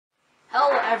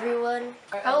everyone.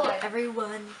 Hello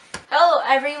everyone. Hello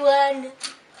everyone.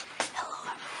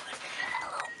 Hello everyone.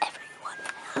 Hello everyone.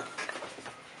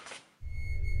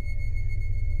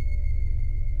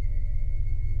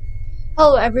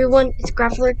 Hello everyone, it's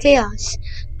Grappler Chaos.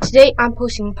 Today I'm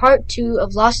posting part 2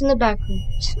 of Lost in the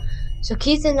Backrooms. So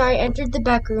Keith and I entered the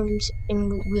backrooms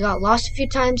and we got lost a few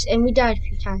times and we died a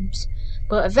few times.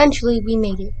 But eventually we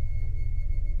made it.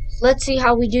 Let's see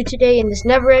how we do today in this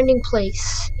never-ending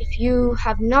place. If you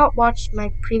have not watched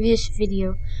my previous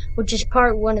video, which is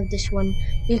part 1 of this one,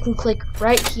 you can click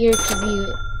right here to view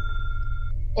it.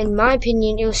 In my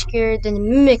opinion, it was scarier than the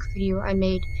Mimic video I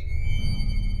made.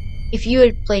 If you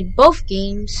had played both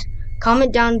games,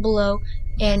 comment down below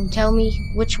and tell me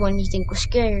which one you think was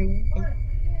scarier.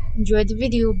 Enjoy the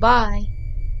video. Bye.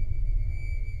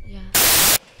 Yeah.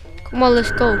 Come on,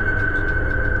 let's go.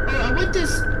 I'm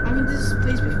in this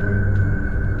place before.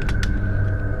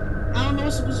 I don't know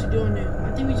what's supposed to do on it.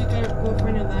 I think we just gotta go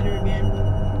find a ladder again.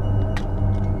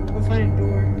 Or find a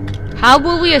door. How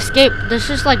will we escape? This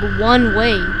is like one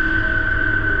way.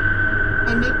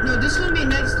 No, this is gonna be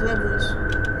next levels,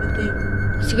 I think.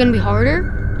 Is it gonna be harder?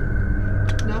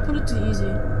 No, I'll put it to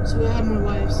easy, so we'll have more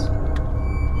lives.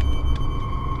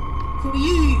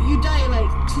 You died like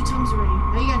 2 times already.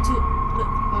 Now you got 2.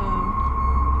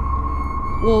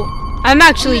 Well, I'm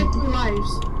actually. You got 3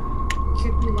 lives.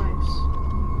 You got 3 lives.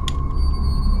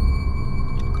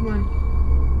 Come on.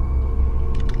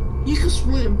 You can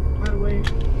swim, by the way.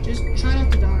 Just try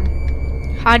not to die.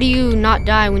 How do you not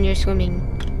die when you're swimming?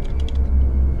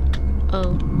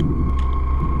 Oh.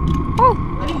 Oh.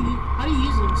 How do you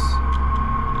use this?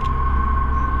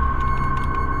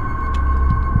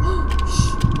 Oh,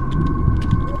 shh.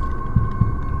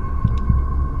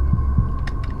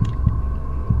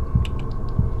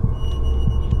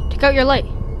 Take out your light.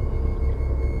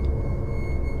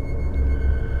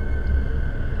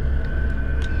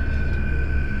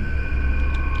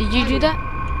 Did you do that?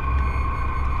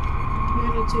 Yeah, I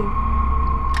did too.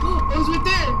 Oh, it was right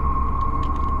there.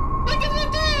 Look, it's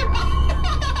right there.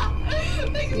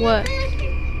 What?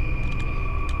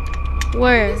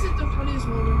 Where? This is the funniest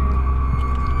one ever.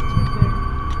 It's right there.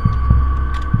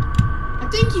 I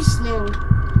think he's slow.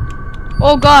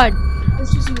 Oh God.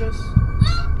 It's just us.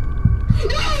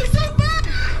 No, he's so bad.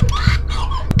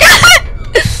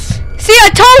 See, I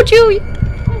told you.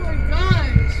 Oh my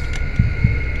gosh.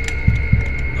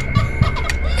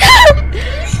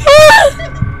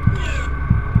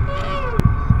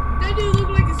 That dude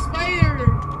looked like a spider.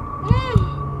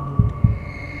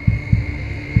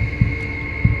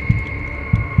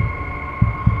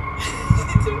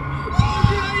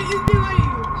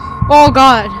 Oh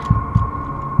God.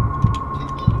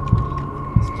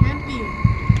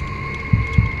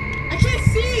 I can't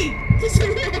see.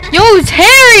 Yo, it's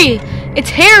Harry. It's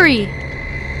Harry.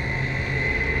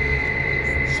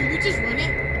 Should we just run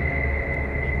it?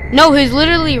 No, he's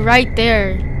literally right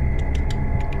there.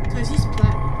 Cause he's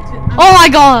black. Oh my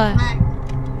God. Black.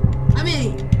 I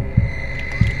mean.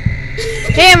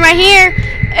 Hey, I'm right here.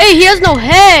 Hey, he has no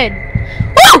head.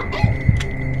 Woo!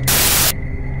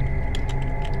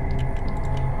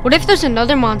 What if there's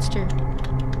another monster?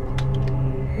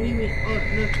 What do you mean? Oh,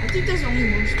 no. I think there's only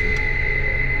one monster.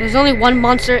 There's only one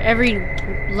monster every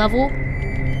level.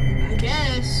 I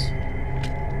guess.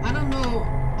 I don't know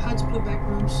how to play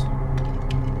backrooms.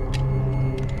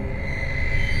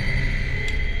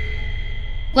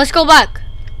 Let's go back.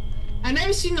 I've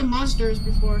never seen the monsters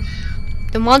before.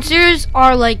 The monsters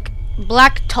are like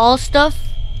black tall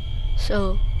stuff.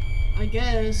 So. I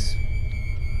guess.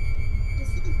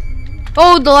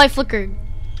 Oh, the light flickered.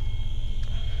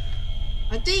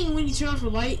 I think when you turn off the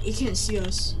light, it can't see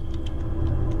us.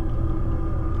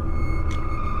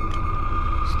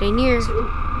 Stay near.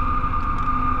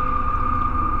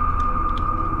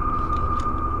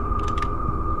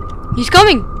 He's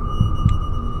coming.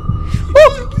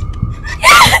 Woo!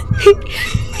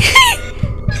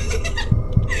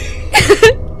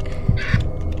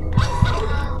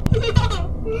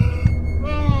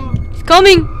 He's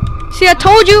coming. See, I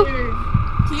told you.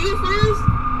 Can you go first?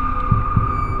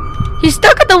 He's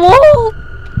stuck at the wall.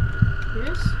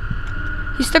 Yes.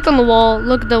 He's stuck on the wall.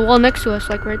 Look at the wall next to us,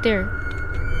 like right there.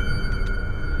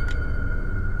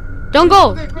 Don't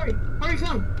go. Okay, hurry. Hurry,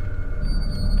 come.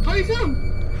 Hurry, come.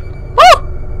 Woo!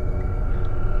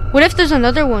 What if there's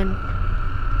another one? I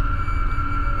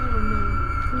don't know.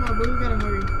 Come on, bro, we gotta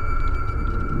hurry.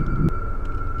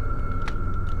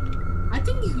 I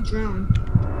think you could drown.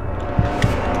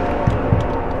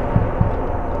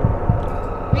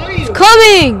 Where are you?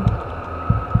 Coming!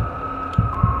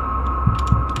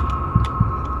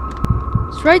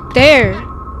 It's right there.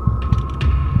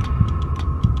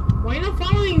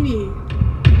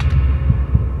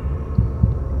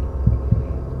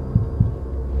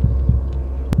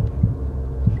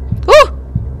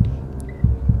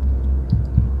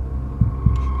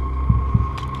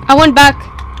 I went back.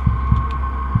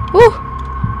 Woo!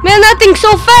 Man, that thing's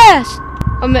so fast!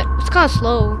 I mean, it's kind of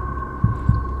slow.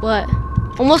 But,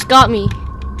 almost got me.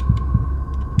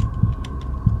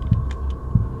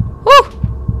 Woo!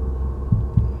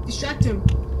 Distract him.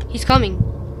 He's coming.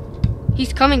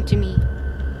 He's coming to me.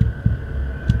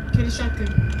 Okay, distract him.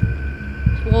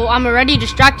 Well, I'm already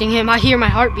distracting him. I hear my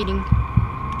heart beating.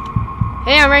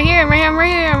 Hey, I'm right here. I'm right here. I'm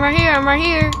right here. I'm right here. I'm right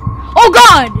here. Oh,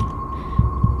 God!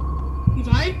 You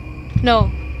died?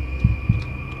 No.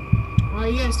 Oh,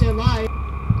 you gotta stay alive.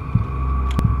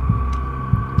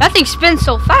 That thing spins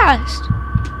so fast.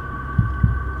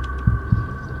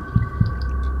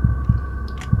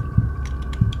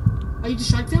 Are you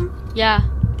distracting him? Yeah.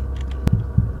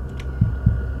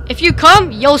 If you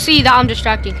come, you'll see that I'm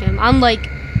distracting him. I'm like,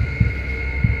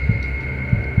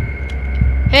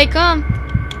 hey, come.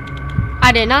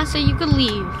 I did not say you could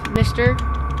leave, mister.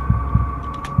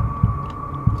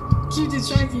 Keep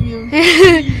distracting him.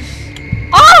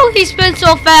 Oh, he spins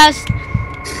so fast. I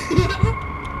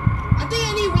think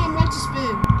I need one more to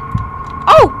spin.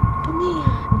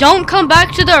 Oh! Don't come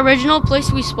back to the original place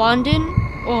we spawned in.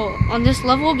 Oh, on this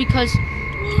level because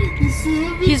You see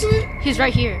him? he's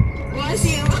right here. Oh, I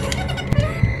see him.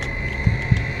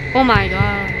 Oh my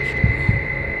gosh.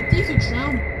 I think you could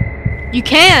drown. You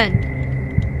can.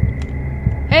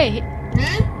 Hey.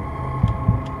 Man?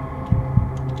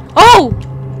 Oh!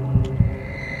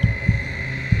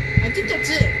 I think that's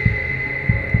it.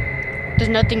 There's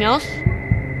nothing else?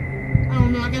 I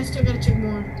don't know. I still gotta check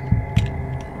more.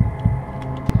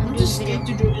 I'm just scared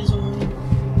to do this alone.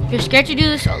 You're scared to do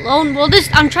this alone? Well,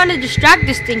 I'm trying to distract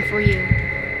this thing for you.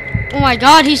 Oh my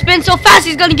god, he spins so fast,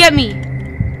 he's gonna get me.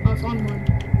 I found one.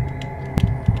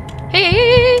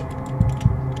 Hey.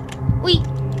 Wait.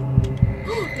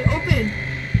 They're open.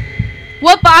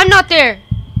 What? But I'm not there.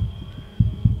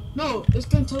 No, it's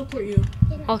gonna teleport you.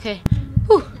 Okay.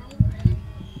 Whew.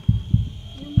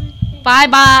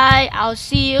 Bye-bye. I'll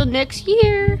see you next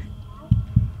year.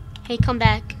 Hey, come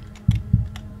back.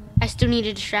 I still need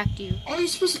to distract you. Oh, you're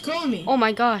supposed to call me. Oh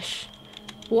my gosh.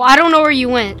 Well, I don't know where you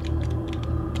went.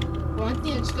 Well, I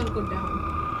think I just gotta go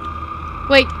down.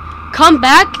 Wait, come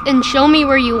back and show me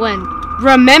where you went.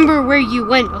 Remember where you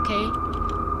went, okay?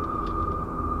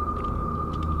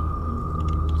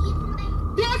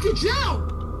 Yeah, I can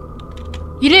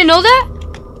drown. You didn't know that?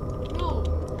 No.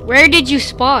 Where did you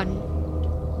spawn?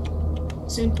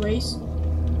 Same place.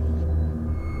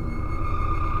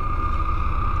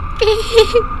 You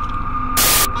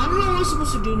I don't know what I'm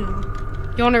supposed to do now.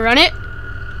 want to run it?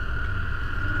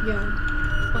 Yeah.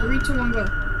 3, 2, 1, go.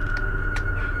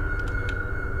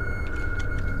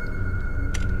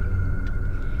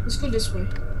 Let's go this way.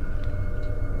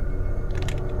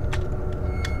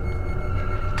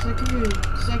 Cause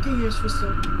I can hear his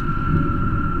whistle.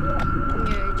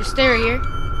 Yeah, just stay right here.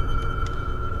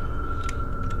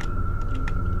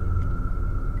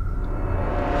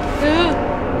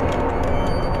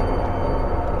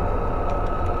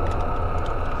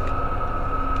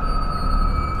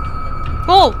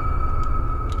 Oh!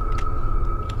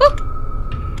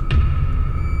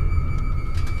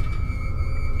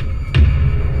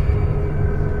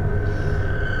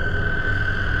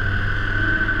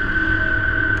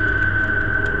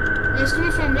 It's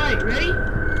coming from right. Ready?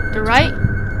 The right?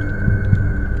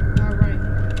 Alright.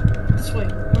 This way.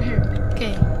 Right here.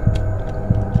 Okay.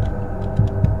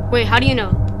 Wait, how do you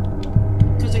know?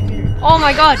 Because I can hear it. Oh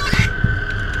my god!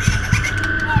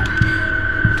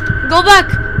 Go back!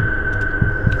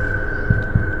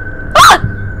 Ah!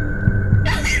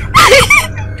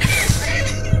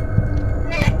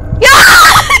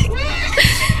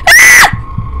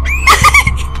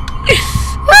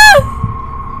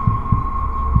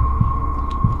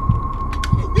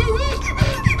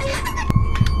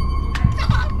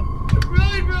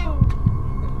 Run, bro!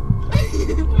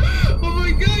 Oh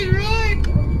my god, run!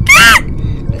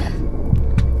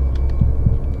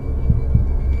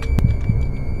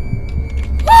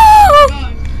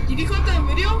 God, did you caught that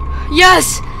video?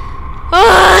 Yes!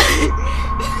 Ah!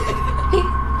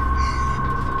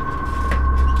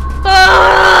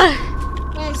 Ah!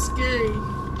 That was scary.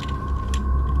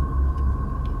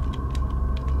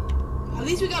 At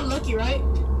least we got lucky, right?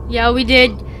 Yeah, we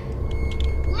did.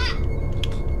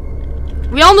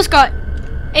 We almost got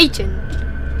eaten.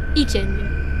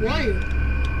 Where are you?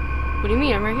 What do you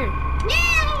mean? I'm right here.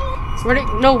 Where'd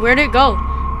it go?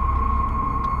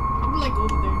 I'm like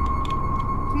over there.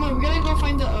 Come on, we gotta go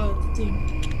find the thing.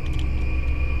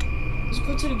 Let's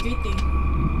go to the gate thing.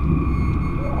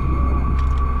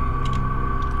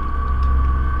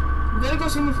 We gotta go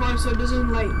somewhere far so it doesn't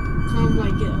come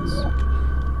get us.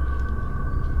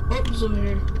 Oh, it's over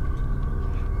here.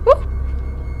 Woo!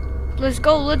 Let's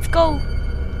go, let's go.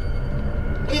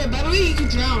 Oh yeah, by the way, you can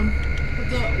drown. But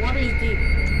the water is deep.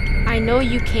 I know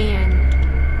you can.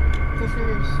 Go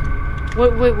first.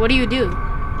 What do you do?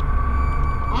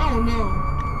 I don't know.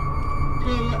 So,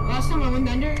 last time I went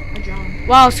under, I drowned.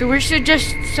 Wow, so we're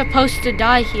just supposed to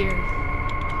die here.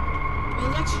 Well,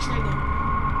 let's actually try that.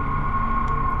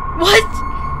 What?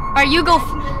 Are you go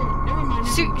Never mind.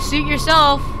 suit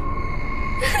yourself?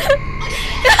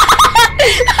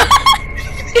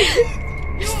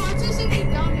 Yo, I saw something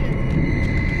down there.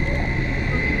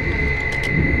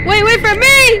 Wait for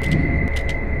me!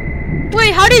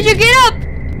 Wait, how did you get up?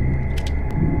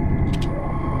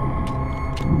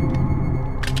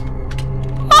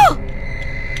 Oh!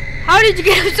 How did you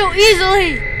get up so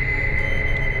easily?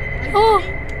 Oh!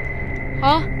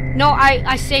 Huh? No,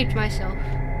 I saved myself.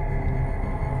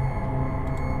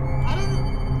 I don't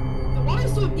know. The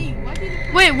water's so deep. Why did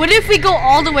it... Wait, what if we go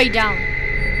all the way down?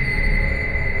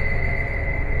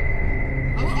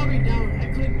 I went all the way down.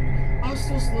 I was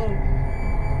so slow.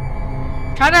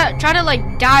 Try to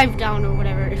like dive down or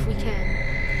whatever if we can.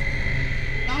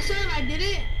 Last time I did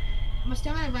it, my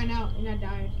stamina ran out and I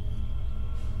died.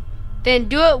 Then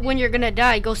do it when you're gonna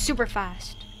die. Go super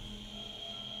fast.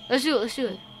 Let's do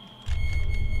it.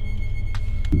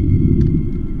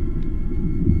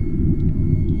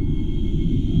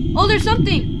 Oh, there's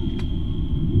something.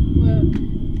 What?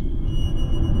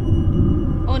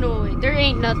 Oh no, wait, there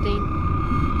ain't nothing.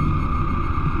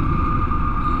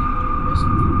 There's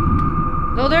something.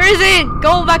 No, there isn't.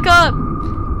 Go back up.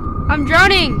 I'm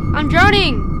drowning.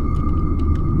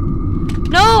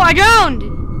 No, I drowned.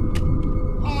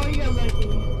 Oh, you got lucky.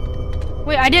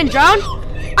 Wait, I didn't drown?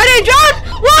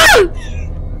 Whoa!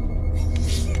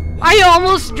 I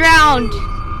almost drowned.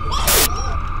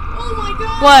 Oh my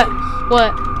god!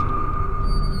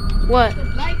 What?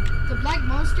 The black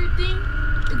monster thing,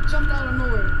 it jumped out of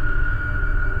nowhere.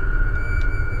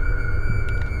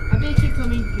 I bet it keep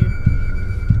coming here.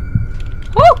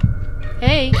 Woo!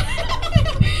 Hey.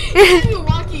 You're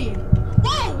walking.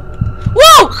 Whoa!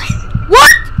 What?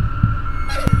 What?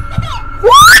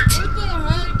 What the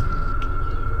heck?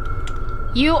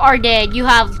 You are dead. You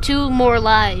have 2 more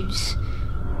lives.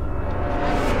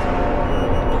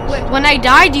 Wait, when I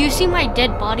die, do you see my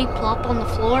dead body plop on the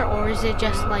floor, or is it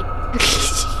just like...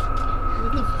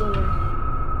 With the floor.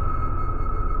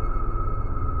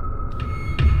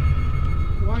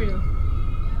 Wario.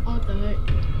 Oh, what the heck?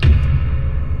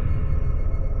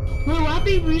 Wait, what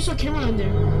happened if we use our camera in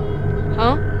there?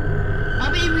 Huh? What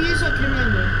happened if we use our camera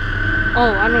in there?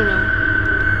 Oh, I don't know.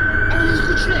 Oh, let's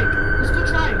go check. Let's go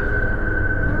try.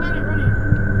 Run it.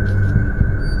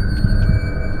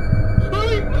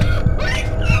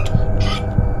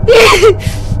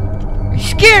 You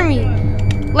scare me.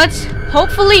 Let's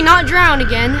hopefully not drown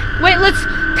again. Wait, let's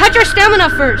catch our stamina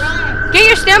first. Get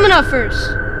your stamina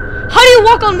first. How do you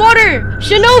walk on water?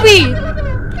 Shinobi!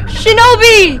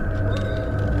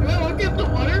 Am I walking up the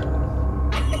water?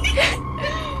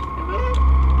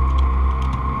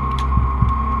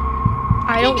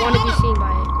 I don't want to be seen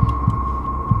by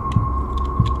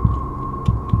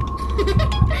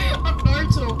I'm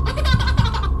Naruto.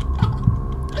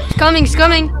 it. It's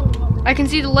coming. I can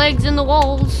see the legs in the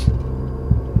walls.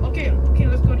 Okay,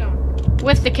 let's go down.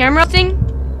 With the camera thing?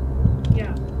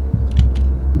 Yeah.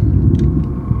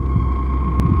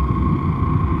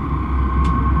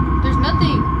 There's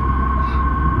nothing.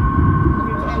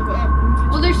 Okay, go up.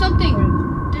 Oh, there's something.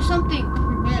 There's something.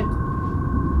 Red.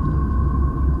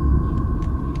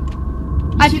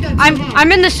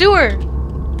 I'm in the sewer.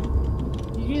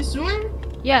 You in the sewer?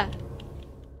 Yeah.